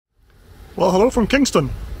Well, hello from Kingston.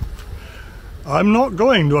 I'm not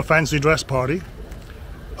going to a fancy dress party.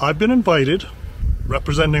 I've been invited,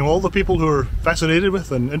 representing all the people who are fascinated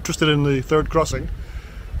with and interested in the third crossing,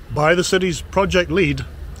 by the city's project lead,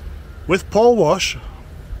 with Paul Wash,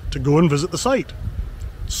 to go and visit the site.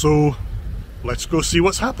 So, let's go see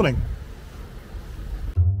what's happening.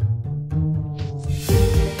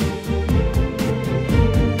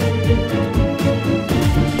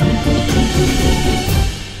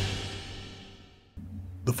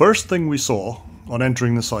 The first thing we saw on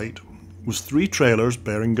entering the site was 3 trailers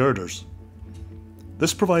bearing girders.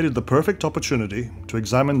 This provided the perfect opportunity to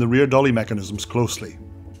examine the rear dolly mechanisms closely.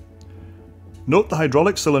 Note the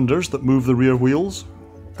hydraulic cylinders that move the rear wheels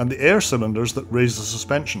and the air cylinders that raise the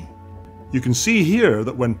suspension. You can see here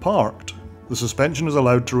that when parked, the suspension is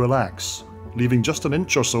allowed to relax, leaving just an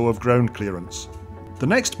inch or so of ground clearance. The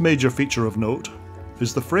next major feature of note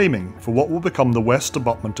is the framing for what will become the west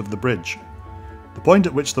abutment of the bridge, the point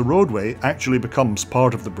at which the roadway actually becomes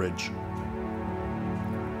part of the bridge.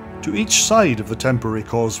 To each side of the temporary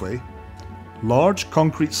causeway, large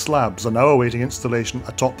concrete slabs are now awaiting installation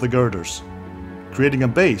atop the girders, creating a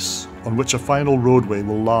base on which a final roadway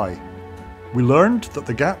will lie. We learned that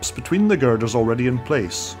the gaps between the girders already in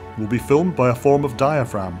place will be filmed by a form of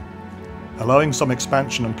diaphragm, allowing some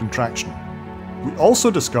expansion and contraction. We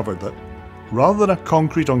also discovered that, rather than a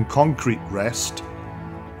concrete on concrete rest,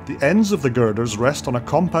 the ends of the girders rest on a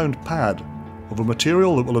compound pad of a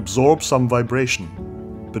material that will absorb some vibration,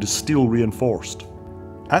 but is steel reinforced.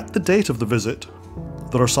 At the date of the visit,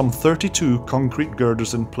 there are some 32 concrete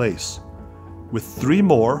girders in place, with 3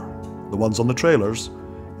 more, the ones on the trailers,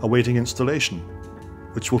 awaiting installation,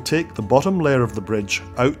 which will take the bottom layer of the bridge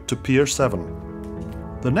out to Pier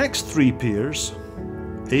 7. The next 3 piers,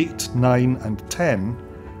 8, 9 and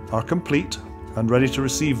 10, are complete and ready to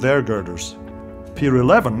receive their girders. Pier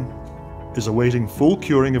 11 is awaiting full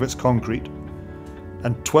curing of its concrete,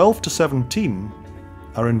 and 12 to 17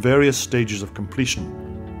 are in various stages of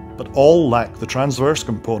completion, but all lack the transverse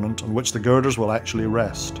component on which the girders will actually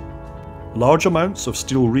rest. Large amounts of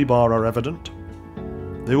steel rebar are evident.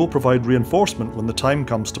 They will provide reinforcement when the time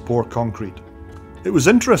comes to pour concrete. It was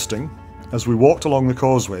interesting, as we walked along the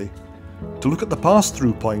causeway, to look at the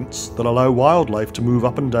pass-through points that allow wildlife to move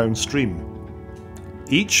up and down stream.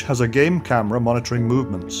 Each has a game camera monitoring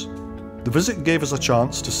movements. The visit gave us a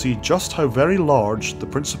chance to see just how very large the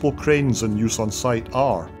principal cranes in use on site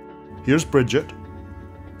are. Here's Bridget,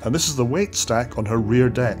 and this is the weight stack on her rear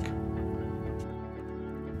deck.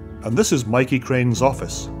 And this is Mikey Crane's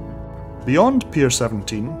office. Beyond Pier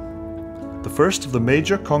 17, the first of the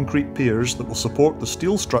major concrete piers that will support the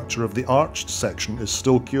steel structure of the arched section is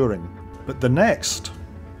still curing, but the next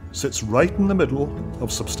sits right in the middle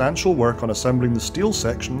of substantial work on assembling the steel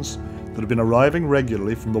sections that have been arriving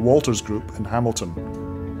regularly from the Walters Group in Hamilton,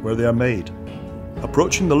 where they are made.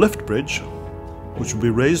 Approaching the lift bridge, which will be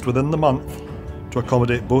raised within the month to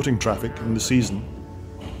accommodate boating traffic in the season,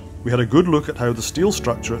 we had a good look at how the steel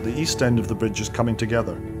structure at the east end of the bridge is coming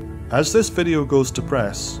together. As this video goes to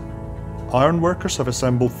press, ironworkers have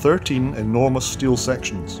assembled 13 enormous steel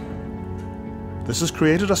sections. This has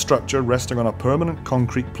created a structure resting on a permanent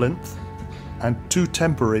concrete plinth and 2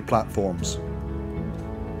 temporary platforms.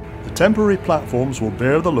 The temporary platforms will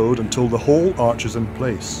bear the load until the whole arch is in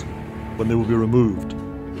place, when they will be removed.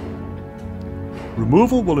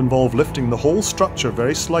 Removal will involve lifting the whole structure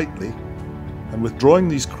very slightly and withdrawing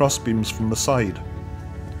these crossbeams from the side.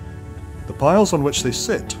 The piles on which they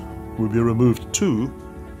sit will be removed too,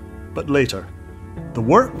 but later. The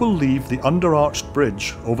work will leave the under-arched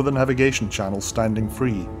bridge over the navigation channel standing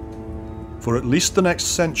free, for at least the next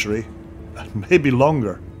century, and maybe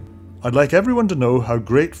longer. I'd like everyone to know how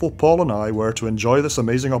grateful Paul and I were to enjoy this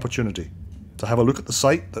amazing opportunity, to have a look at the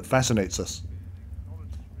site that fascinates us.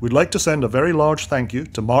 We'd like to send a very large thank you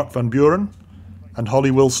to Mark Van Buren and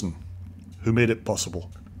Holly Wilson, who made it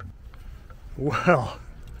possible. Well,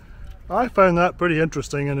 I found that pretty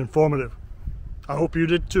interesting and informative. I hope you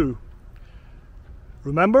did too.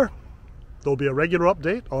 Remember, there'll be a regular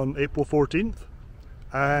update on April 14th,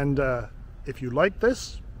 and if you like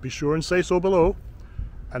this, be sure and say so below.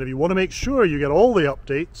 And if you want to make sure you get all the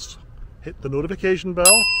updates, hit the notification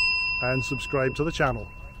bell and subscribe to the channel.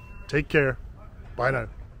 Take care. Bye now.